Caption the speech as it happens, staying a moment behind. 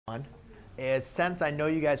is, since I know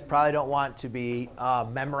you guys probably don't want to be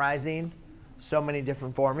memorizing so many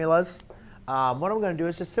different formulas, what I'm going to do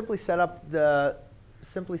is just simply set up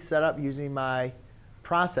using my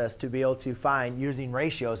process to be able to find using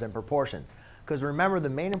ratios and proportions. Because remember, the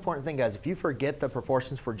main important thing, guys, if you forget the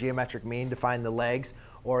proportions for geometric mean to find the legs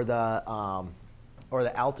or the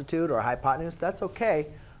altitude or hypotenuse, that's okay.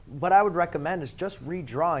 What I would recommend is just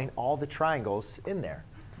redrawing all the triangles in there.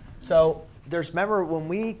 So remember, when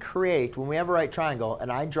we have a right triangle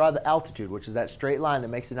and I draw the altitude, which is that straight line that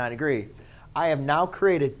makes it 90 degrees, I have now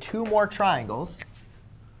created two more triangles,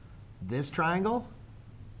 this triangle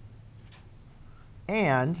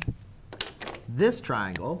and this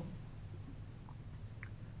triangle.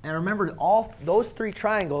 And remember, all those three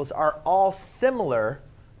triangles are all similar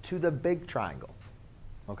to the big triangle.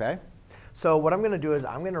 Okay? So what I'm going to do is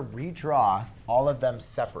I'm going to redraw all of them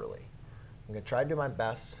separately. I'm going to try to do my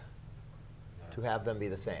best to have them be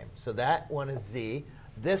the same. So that one is z.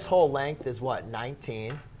 This whole length is what?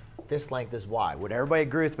 19. This length is y. Would everybody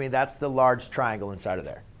agree with me? That's the large triangle inside of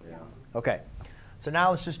there. Yeah. OK. So now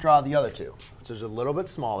let's just draw the other two, which is a little bit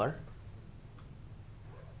smaller.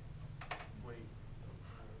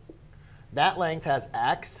 That length has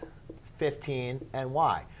x, 15, and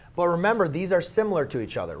y. But remember, these are similar to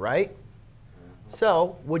each other, right?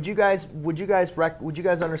 So would you guys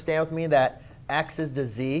understand with me that x is to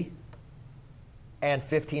z and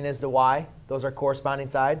 15 is to y? Those are corresponding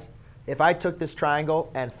sides. If I took this triangle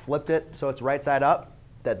and flipped it so it's right side up,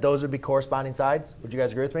 that those would be corresponding sides. Would you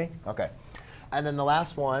guys agree with me? OK. And then the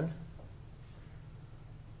last one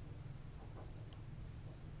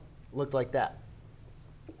looked like that,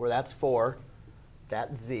 where that's 4,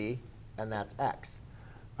 that's z, and that's x.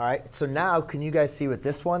 All right. So now can you guys see with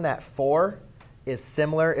this one that 4 is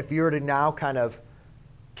similar? If you were to now kind of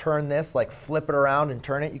turn this, like flip it around and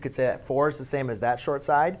turn it, you could say that 4 is the same as that short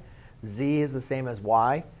side, z is the same as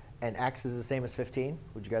y, and x is the same as 15.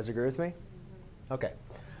 Would you guys agree with me? OK.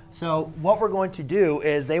 So what we're going to do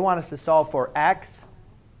is they want us to solve for x.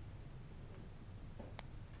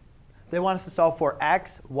 They want us to solve for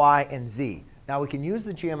x, y, and z. Now we can use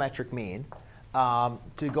the geometric mean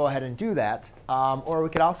to go ahead and do that, or we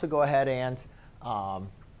could also go ahead and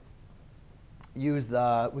use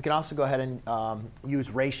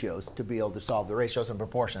ratios to be able to solve the ratios and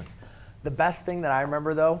proportions. The best thing that I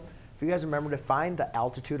remember, though, if you guys remember to find the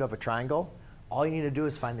altitude of a triangle, all you need to do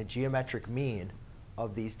is find the geometric mean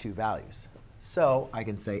of these two values. So I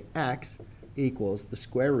can say x equals the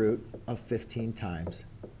square root of 15 times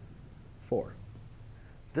 4.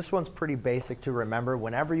 This one's pretty basic to remember.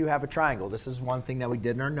 Whenever you have a triangle, this is one thing that we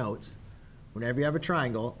did in our notes. Whenever you have a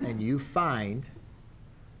triangle and you find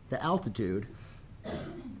the altitude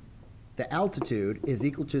is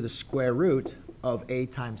equal to the square root of a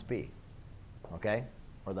times b, okay?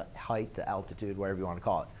 Or the height, the altitude, whatever you want to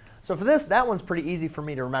call it. So for this, that one's pretty easy for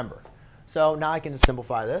me to remember. So now I can just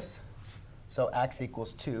simplify this. So x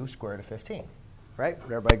equals 2 square root of 15, right? Would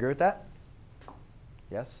everybody agree with that?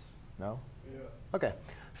 Yes? No? Yeah. OK.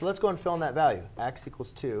 So let's go and fill in that value. X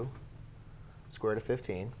equals 2 square root of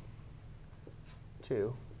 15.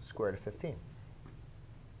 2 square root of 15.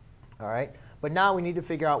 All right. But now we need to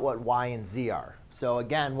figure out what y and z are. So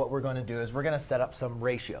again, what we're going to do is we're going to set up some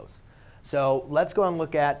ratios. So let's go and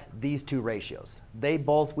look at these two ratios.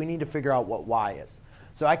 We need to figure out what y is.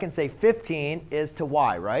 So I can say 15 is to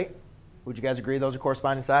y, right? Would you guys agree those are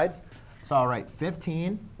corresponding sides? So all right,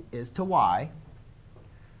 15 is to y.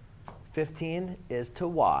 15 is to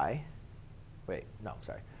y. Wait, no,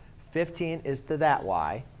 sorry. 15 is to that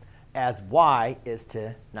y, as y is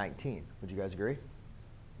to 19. Would you guys agree?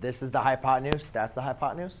 This is the hypotenuse. That's the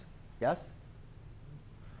hypotenuse. Yes?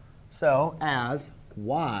 So as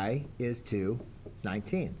y is to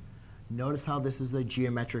 19. Notice how this is the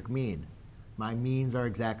geometric mean. My means are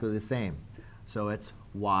exactly the same. So it's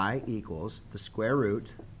y equals the square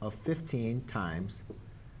root of 15 times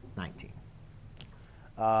 19.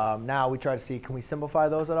 Now we try to see, can we simplify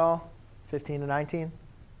those at all? 15 to 19?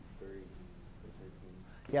 3 and 13.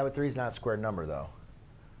 Yeah, but 3 is not a square number, though.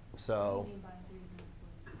 So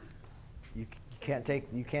you can't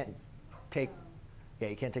take the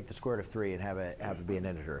square root of 3 and have it be an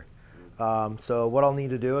integer. So what I'll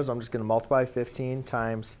need to do is I'm just going to multiply 15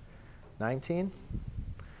 times 19.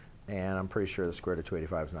 And I'm pretty sure the square root of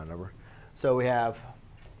 285 is not a number. So we have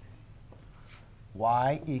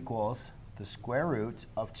y equals the square root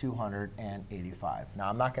of 285. Now,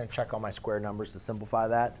 I'm not going to check all my square numbers to simplify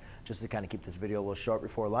that, just to kind of keep this video a little short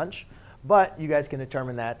before lunch. But you guys can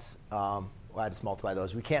determine that. I just multiply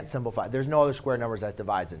those. We can't simplify. There's no other square numbers that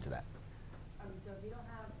divides into that. So if you don't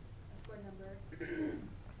have a square number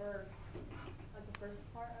for like the first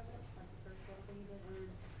part of it, like the first little thing you did, and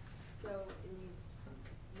so and you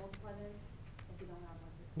multiply them if you don't have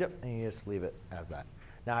like this. Yep, and you just leave it as that.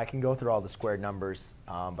 Now I can go through all the squared numbers,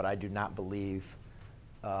 but I do not believe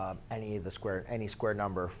any square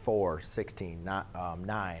number 4, 16, 9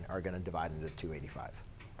 are going to divide into 285.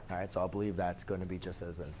 All right, so I'll believe that's going to be just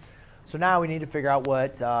as in. So now we need to figure out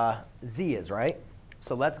what z is, right?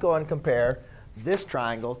 So let's go and compare this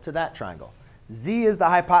triangle to that triangle. Z is the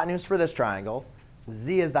hypotenuse for this triangle.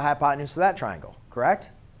 Z is the hypotenuse for that triangle, correct?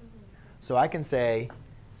 Mm-hmm. So I can say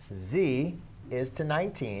z is to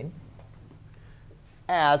 19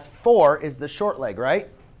 as 4 is the short leg, right?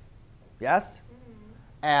 Yes?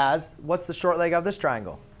 Mm-hmm. As, what's the short leg of this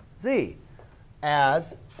triangle? Z.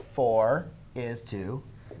 As 4 is to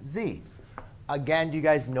z. Again, do you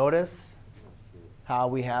guys notice how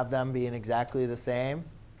we have them being exactly the same?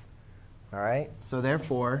 All right, so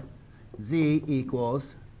therefore, z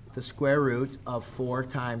equals the square root of 4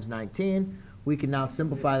 times 19. We can now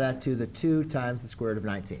simplify that to the 2 times the square root of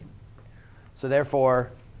 19. So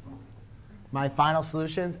therefore, my final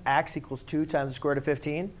solutions, x equals 2 times the square root of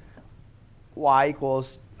 15, y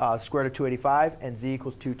equals square root of 285, and z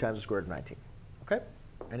equals 2 times the square root of 19. OK?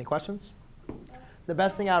 Any questions? The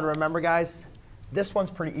best thing I would remember, guys, this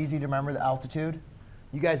one's pretty easy to remember, the altitude.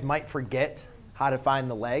 You guys might forget how to find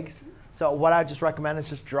the legs. So what I just recommend is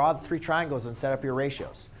just draw the 3 triangles and set up your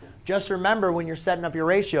ratios. Just remember when you're setting up your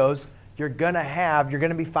ratios, you're going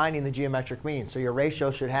to be finding the geometric mean. So your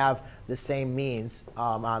ratio should have the same means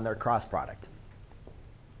on their cross product.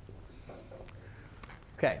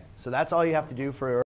 OK, so that's all you have to do for